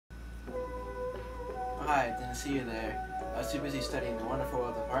Hi, didn't see you there. I was too busy studying the wonderful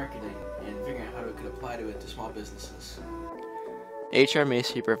world of marketing and figuring out how we could apply to it to small businesses. HR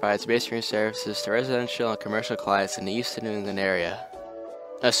Masonry provides masonry services to residential and commercial clients in the East and New England area.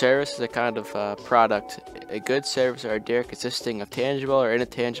 A service is a kind of product, a good service or idea consisting of tangible or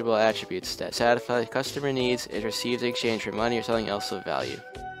intangible attributes that satisfy customer needs and received in exchange for money or something else of value.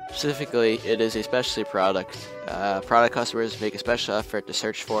 Specifically, it is a specialty product. Product customers make a special effort to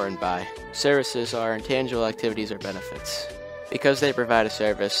search for and buy. Services are intangible activities or benefits. Because they provide a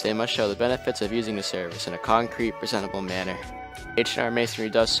service, they must show the benefits of using the service in a concrete, presentable manner. H&R Masonry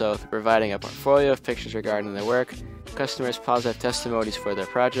does so through providing a portfolio of pictures regarding their work, customers' positive testimonies for their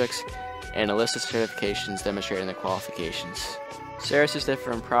projects, and a list of certifications demonstrating their qualifications. Services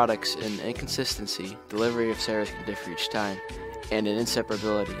differ from products in inconsistency. Delivery of service can differ each time, and in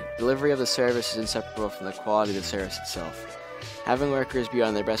inseparability. Delivery of the service is inseparable from the quality of the service itself. Having workers be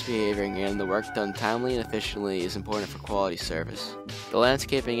on their best behavior and the work done timely and efficiently is important for quality service. The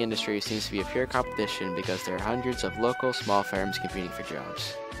landscaping industry seems to be a pure competition because there are hundreds of local small firms competing for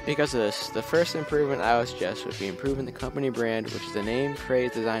jobs. Because of this, the first improvement I would suggest would be improving the company brand, which is the name,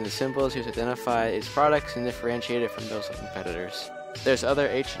 phrase, design, and symbols used to identify its products and differentiate it from those of competitors. There's other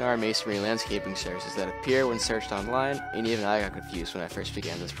H&R Masonry landscaping services that appear when searched online, and even I got confused when I first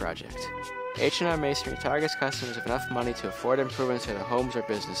began this project. H&R Masonry targets customers with enough money to afford improvements to their homes or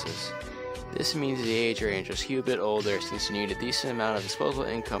businesses. This means the age range will skew a bit older since you need a decent amount of disposable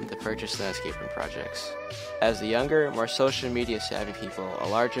income to purchase landscaping projects. As the younger, more social media savvy people, a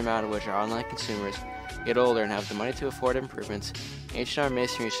large amount of which are online consumers, get older and have the money to afford improvements, H&R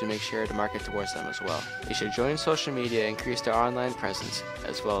Masonry should make sure to market towards them as well. They should join social media, increase their online presence,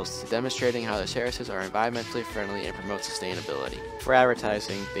 as well as demonstrating how their services are environmentally friendly and promote sustainability. For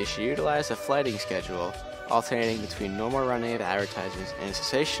advertising, they should utilize a flighting schedule, alternating between normal running of advertisements and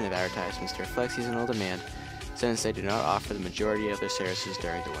cessation of advertisements to reflect seasonal demand, since they do not offer the majority of their services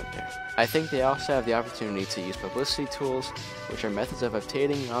during the winter. I think they also have the opportunity to use publicity tools, which are methods of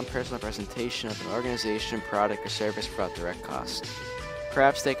obtaining non-personal presentation of an organization, product, or service without direct cost.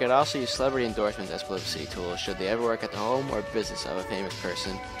 Perhaps they could also use celebrity endorsements as publicity tools should they ever work at the home or business of a famous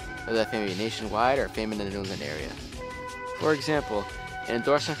person, whether that may be nationwide or famous in the New England area. For example, an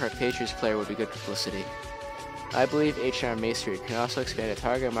endorsement for a Patriots player would be good publicity. I believe H&R Masonry can also expand a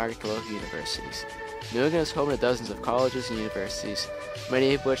target market to local universities. New England is home to dozens of colleges and universities,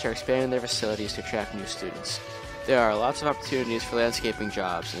 many of which are expanding their facilities to attract new students. There are lots of opportunities for landscaping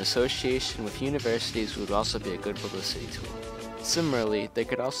jobs, and association with universities would also be a good publicity tool. Similarly, they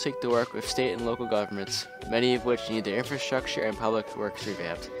could also seek to work with state and local governments, many of which need their infrastructure and public works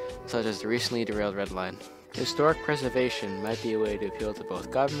revamped, such as the recently derailed Red Line. Historic preservation might be a way to appeal to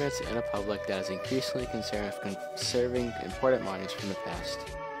both governments and a public that is increasingly concerned with conserving important monuments from the past.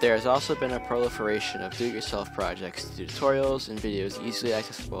 There has also been a proliferation of do-it-yourself projects, tutorials, and videos easily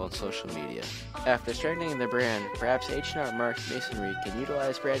accessible on social media. After strengthening their brand, perhaps H&R Masonry can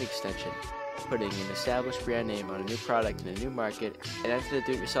utilize brand extension, putting an established brand name on a new product in a new market, and enter the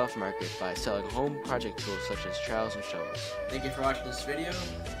do-it-yourself market by selling home project tools such as trowels and shovels. Thank you for watching this video.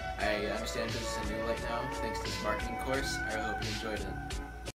 I understand business in a new light now thanks to this marketing course. I really hope you enjoyed it.